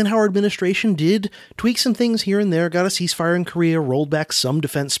 The Eisenhower administration did tweak some things here and there, got a ceasefire in Korea, rolled back some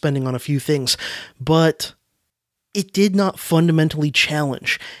defense spending on a few things, but it did not fundamentally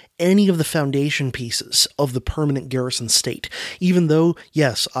challenge any of the foundation pieces of the permanent garrison state, even though,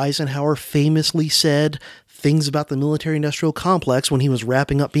 yes, Eisenhower famously said things about the military-industrial complex when he was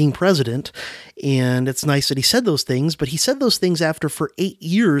wrapping up being president, and it's nice that he said those things, but he said those things after for 8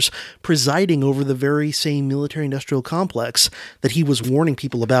 years presiding over the very same military-industrial complex that he was warning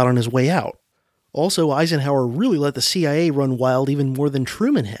people about on his way out. Also, Eisenhower really let the CIA run wild even more than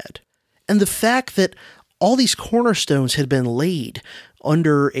Truman had. And the fact that all these cornerstones had been laid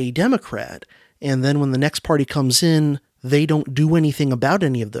under a Democrat, and then when the next party comes in, they don't do anything about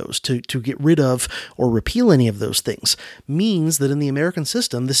any of those to get rid of or repeal any of those things, means that in the American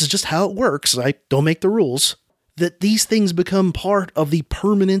system, this is just how it works, I don't make the rules, that these things become part of the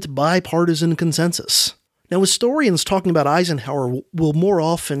permanent bipartisan consensus. Now, historians talking about Eisenhower will more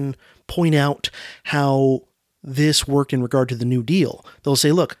often point out how this worked in regard to the New Deal. They'll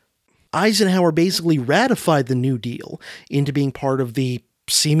say, look, Eisenhower basically ratified the New Deal into being part of the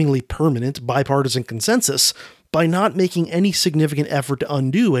seemingly permanent bipartisan consensus by not making any significant effort to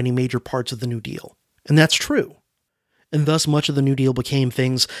undo any major parts of the New Deal. And that's true. And thus much of the New Deal became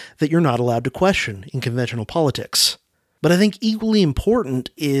things that you're not allowed to question in conventional politics. But I think equally important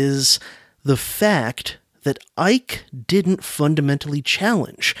is the fact that Ike didn't fundamentally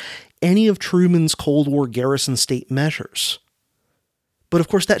challenge any of Truman's Cold War garrison state measures. But of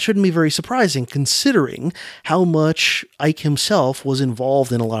course, that shouldn't be very surprising considering how much Ike himself was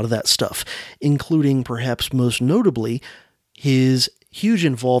involved in a lot of that stuff, including perhaps most notably his huge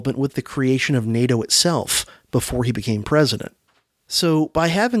involvement with the creation of NATO itself before he became president. So by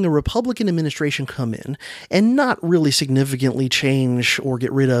having a Republican administration come in and not really significantly change or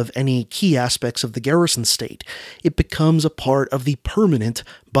get rid of any key aspects of the Garrison state, it becomes a part of the permanent,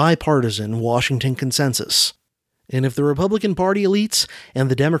 bipartisan Washington consensus. And if the Republican Party elites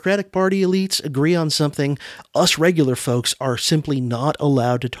and the Democratic Party elites agree on something, us regular folks are simply not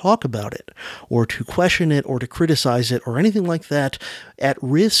allowed to talk about it, or to question it, or to criticize it, or anything like that, at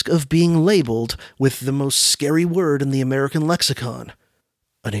risk of being labeled with the most scary word in the American lexicon: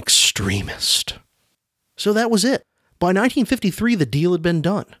 an extremist. So that was it. By 1953, the deal had been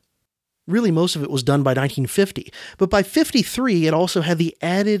done. Really, most of it was done by 1950, but by 53, it also had the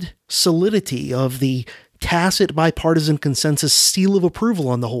added solidity of the tacit bipartisan consensus seal of approval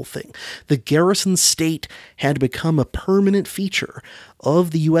on the whole thing. The Garrison state had become a permanent feature of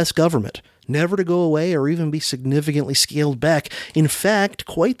the U.S. government, never to go away or even be significantly scaled back. In fact,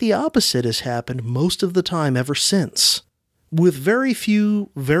 quite the opposite has happened most of the time ever since. With very few,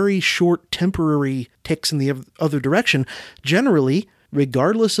 very short temporary ticks in the other direction, generally,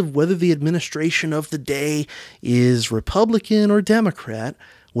 regardless of whether the administration of the day is Republican or Democrat,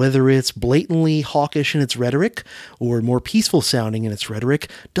 whether it's blatantly hawkish in its rhetoric or more peaceful sounding in its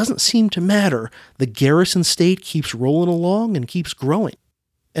rhetoric, doesn't seem to matter. The Garrison state keeps rolling along and keeps growing.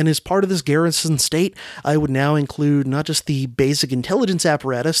 And as part of this Garrison state, I would now include not just the basic intelligence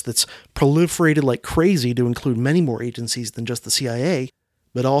apparatus that's proliferated like crazy to include many more agencies than just the CIA,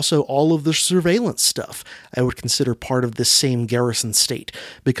 but also all of the surveillance stuff I would consider part of this same Garrison state,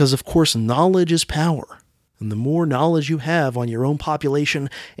 because of course knowledge is power. And the more knowledge you have on your own population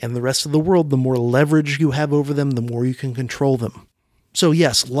and the rest of the world, the more leverage you have over them, the more you can control them. So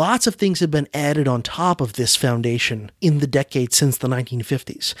yes, lots of things have been added on top of this foundation in the decades since the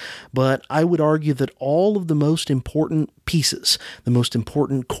 1950s. But I would argue that all of the most important pieces, the most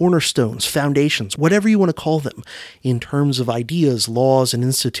important cornerstones, foundations, whatever you want to call them, in terms of ideas, laws, and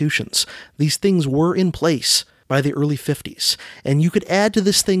institutions, these things were in place by the early 50s. And you could add to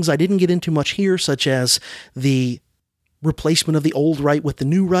this things I didn't get into much here, such as the replacement of the old right with the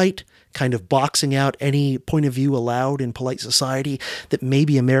new right, kind of boxing out any point of view allowed in polite society that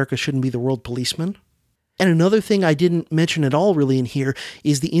maybe America shouldn't be the world policeman. And another thing I didn't mention at all really in here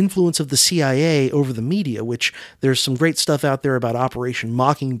is the influence of the CIA over the media, which there's some great stuff out there about Operation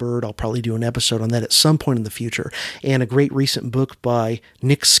Mockingbird. I'll probably do an episode on that at some point in the future. And a great recent book by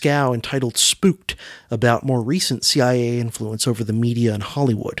Nick Scow entitled Spooked about more recent CIA influence over the media in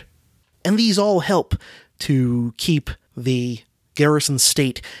Hollywood. And these all help to keep the Garrison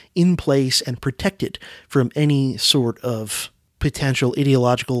state in place and protected from any sort of potential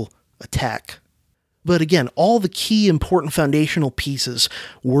ideological attack. But again, all the key important foundational pieces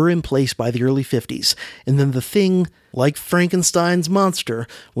were in place by the early 50s, and then the thing, like Frankenstein's monster,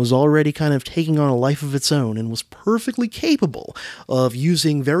 was already kind of taking on a life of its own and was perfectly capable of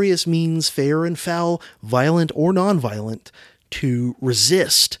using various means, fair and foul, violent or nonviolent, to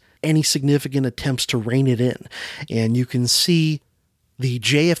resist any significant attempts to rein it in. And you can see the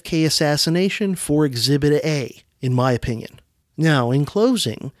JFK assassination for Exhibit A, in my opinion. Now, in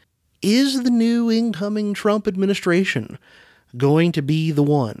closing, is the new incoming Trump administration going to be the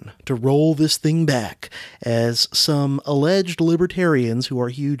one to roll this thing back, as some alleged libertarians who are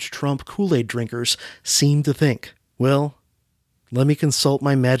huge Trump Kool-Aid drinkers seem to think? Well, let me consult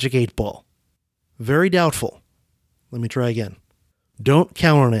my magic 8-ball. Very doubtful. Let me try again. Don't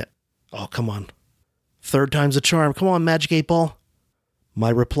count on it. Oh, come on. Third time's a charm. Come on, magic 8-ball. My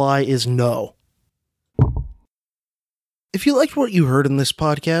reply is no. If you liked what you heard in this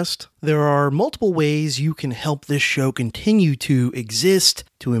podcast, there are multiple ways you can help this show continue to exist,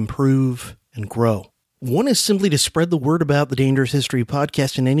 to improve, and grow. One is simply to spread the word about the Dangerous History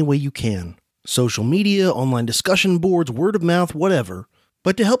Podcast in any way you can. Social media, online discussion boards, word of mouth, whatever.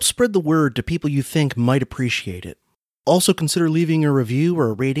 But to help spread the word to people you think might appreciate it. Also consider leaving a review or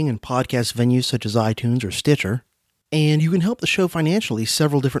a rating in podcast venues such as iTunes or Stitcher. And you can help the show financially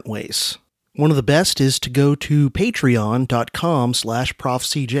several different ways. One of the best is to go to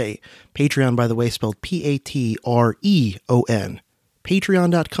patreon.com/profcj. Patreon, by the way, spelled Patreon.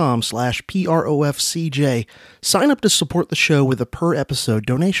 Patreon.com/PROFCJ. Sign up to support the show with a per episode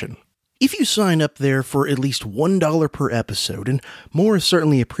donation. If you sign up there for at least $1 per episode, and more is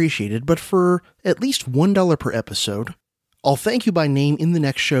certainly appreciated, but for at least $1 per episode, I'll thank you by name in the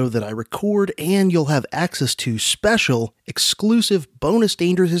next show that I record, and you'll have access to special, exclusive, bonus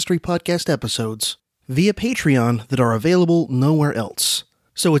Dangerous History Podcast episodes via Patreon that are available nowhere else.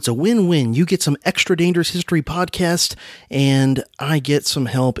 So it's a win-win. You get some extra Dangerous History podcast, and I get some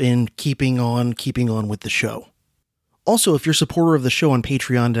help in keeping on with the show. Also, if you're a supporter of the show on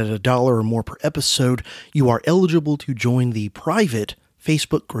Patreon at $1 or more per episode, you are eligible to join the private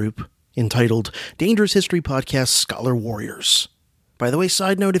Facebook group entitled Dangerous History Podcast Scholar Warriors. By the way,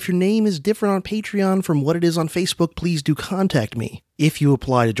 side note, if your name is different on Patreon from what it is on Facebook, please do contact me if you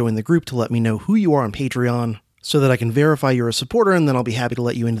apply to join the group to let me know who you are on Patreon so that I can verify you're a supporter, and then I'll be happy to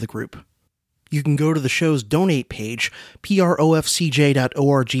let you into the group. You can go to the show's donate page,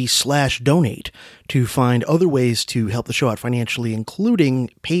 profcj.org/donate, to find other ways to help the show out financially, including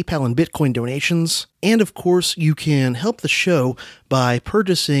PayPal and Bitcoin donations. And of course, you can help the show by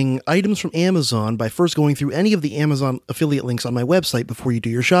purchasing items from Amazon by first going through any of the Amazon affiliate links on my website before you do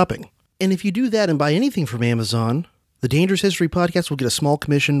your shopping. And if you do that and buy anything from Amazon, the Dangerous History Podcast will get a small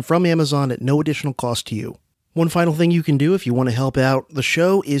commission from Amazon at no additional cost to you. One final thing you can do if you want to help out the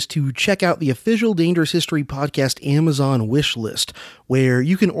show is to check out the official Dangerous History Podcast Amazon wish list, where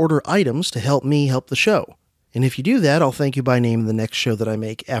you can order items to help me help the show. And if you do that, I'll thank you by name in the next show that I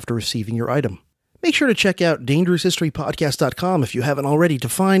make after receiving your item. Make sure to check out dangeroushistorypodcast.com if you haven't already to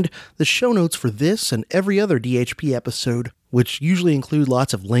find the show notes for this and every other DHP episode, which usually include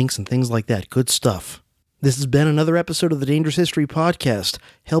lots of links and things like that. Good stuff. This has been another episode of the Dangerous History Podcast,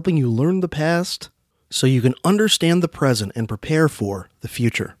 helping you learn the past so you can understand the present and prepare for the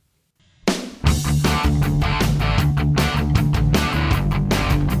future.